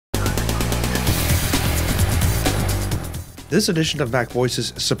This edition of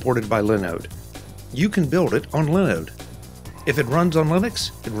MacVoices is supported by Linode. You can build it on Linode. If it runs on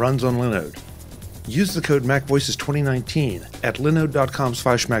Linux, it runs on Linode. Use the code MacVoices2019 at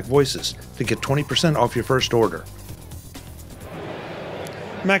linode.com/MacVoices to get 20% off your first order.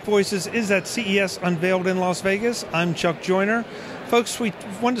 MacVoices is at CES Unveiled in Las Vegas. I'm Chuck Joyner. Folks, we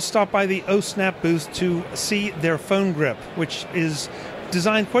wanted to stop by the Ohsnap booth to see their phone grip, which is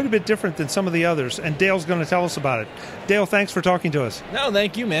designed quite a bit different than some of the others, and Dale's going to tell us about it. Dale, thanks for talking to us. No,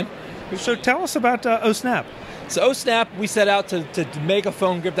 thank you, man. So tell us about Ohsnap. So Ohsnap, we set out to make a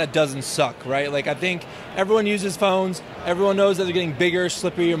phone grip that doesn't suck, right? Like, I think everyone uses phones. Everyone knows that they're getting bigger,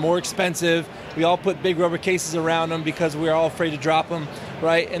 slipperier, more expensive. We all put big rubber cases around them because we're all afraid to drop them,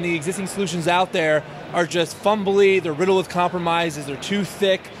 right? And the existing solutions out there are just fumbly. They're riddled with compromises. They're too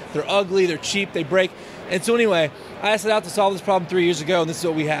thick. They're ugly. They're cheap. They break. And so anyway, I set out to solve this problem 3 years ago, and this is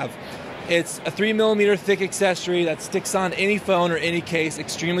what we have. It's a 3mm thick accessory that sticks on any phone or any case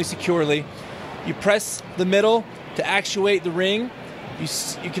extremely securely. You press the middle to actuate the ring.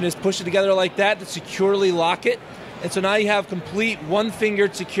 You can just push it together like that to securely lock it. And so now you have complete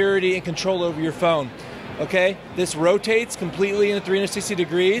one-fingered security and control over your phone. Okay? This rotates completely in 360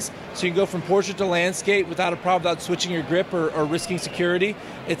 degrees, so you can go from portrait to landscape without a problem, without switching your grip or risking security.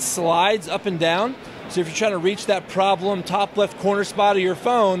 It slides up and down, so if you're trying to reach that problem top left corner spot of your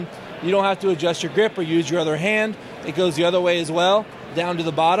phone, you don't have to adjust your grip or use your other hand. It goes the other way as well, down to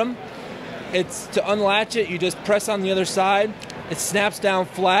the bottom. It's to unlatch it, you just press on the other side. It snaps down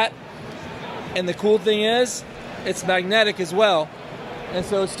flat. And the cool thing is, it's magnetic as well. And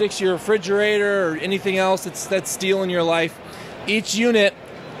so it sticks to your refrigerator or anything else that's steel in your life. Each unit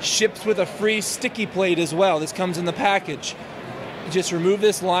ships with a free sticky plate as well. This comes in the package. You just remove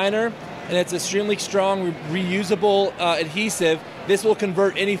this liner, and it's extremely strong, reusable adhesive. This will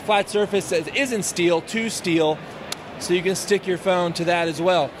convert any flat surface that isn't steel to steel, so you can stick your phone to that as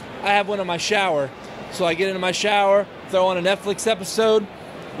well. I have one in my shower, so I get into my shower, throw on a Netflix episode,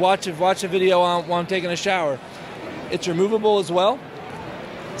 watch a video while I'm taking a shower. It's removable as well,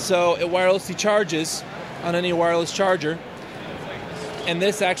 so it wirelessly charges on any wireless charger, and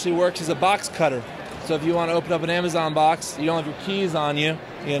this actually works as a box cutter. So if you want to open up an Amazon box, you don't have your keys on you,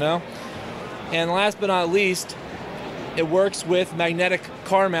 you know. And last but not least, it works with magnetic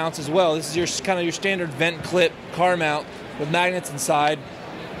car mounts as well. This is your kind of your standard vent clip car mount with magnets inside.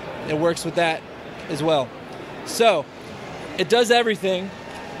 It works with that as well. So it does everything,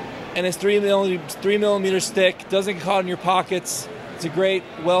 and it's 3mm thick. Doesn't get caught in your pockets. It's a great,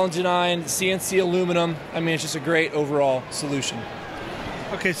 well-engineered CNC aluminum. I mean, it's just a great overall solution.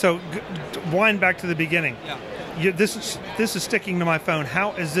 Okay, so wind back to the beginning. Yeah. This is sticking to my phone.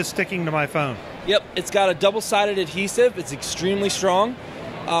 How is this sticking to my phone? Yep, it's got a double-sided adhesive. It's extremely strong.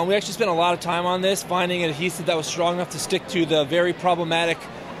 We actually spent a lot of time on this, finding an adhesive that was strong enough to stick to the very problematic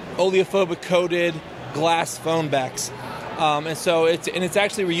oleophobic coated glass phone backs. And so it's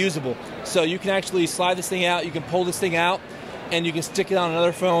actually reusable. So you can actually slide this thing out, you can pull this thing out, and you can stick it on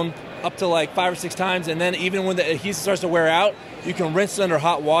another phone up to like 5 or 6 times, and then even when the adhesive starts to wear out, you can rinse it under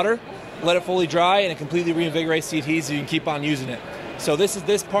hot water, let it fully dry, and it completely reinvigorates the adhesive. You can keep on using it. So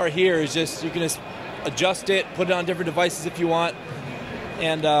this part here is just, you can just adjust it, put it on different devices if you want,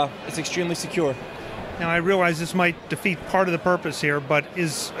 and it's extremely secure. Now, I realize this might defeat part of the purpose here, but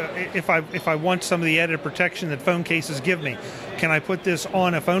if I want some of the added protection that phone cases give me, can I put this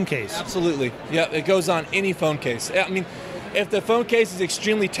on a phone case? Absolutely. Yeah, it goes on any phone case. I mean, if the phone case is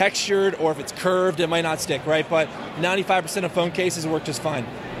extremely textured or if it's curved, it might not stick, right? But 95% of phone cases work just fine.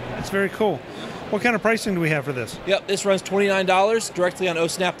 That's very cool. What kind of pricing do we have for this? Yep, this runs $29 directly on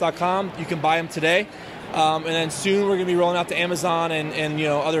Ohsnap.com. You can buy them today, and then soon we're going to be rolling out to Amazon and you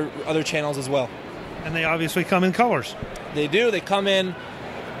know other channels as well. And they obviously come in colors. They do. They come in,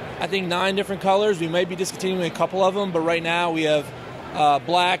 I think, 9 different colors. We may be discontinuing a couple of them, but right now we have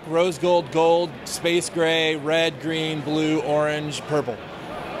black, rose gold, gold, space gray, red, green, blue, orange, purple.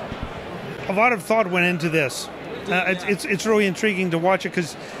 A lot of thought went into this. It's really intriguing to watch it,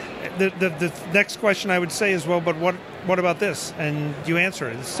 because the next question I would say is, well, but what about this? And you answer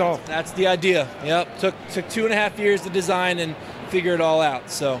it. It's solved. That's the idea. Yep. Took 2.5 years to design and figure it all out.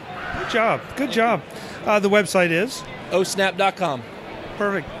 So. Good job. Good job. The website is? Ohsnap.com.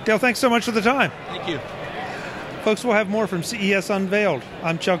 Perfect. Dale, thanks so much for the time. Thank you. Folks, we'll have more from CES Unveiled.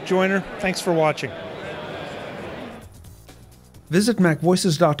 I'm Chuck Joyner. Thanks for watching. Visit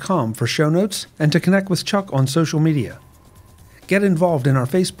MacVoices.com for show notes and to connect with Chuck on social media. Get involved in our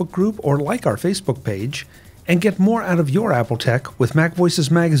Facebook group or like our Facebook page, and get more out of your Apple tech with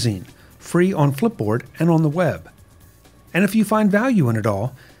MacVoices Magazine, free on Flipboard and on the web. And if you find value in it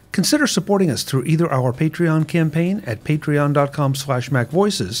all, Consider supporting us through either our Patreon campaign at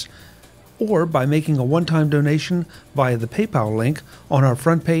patreon.com/MacVoices or by making a one-time donation via the PayPal link on our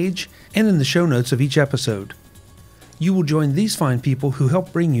front page and in the show notes of each episode. You will join these fine people who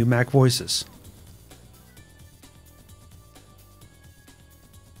help bring you MacVoices.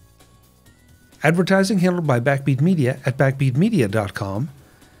 Advertising handled by Backbeat Media at backbeatmedia.com.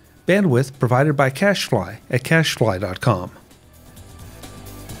 Bandwidth provided by CacheFly at cachefly.com.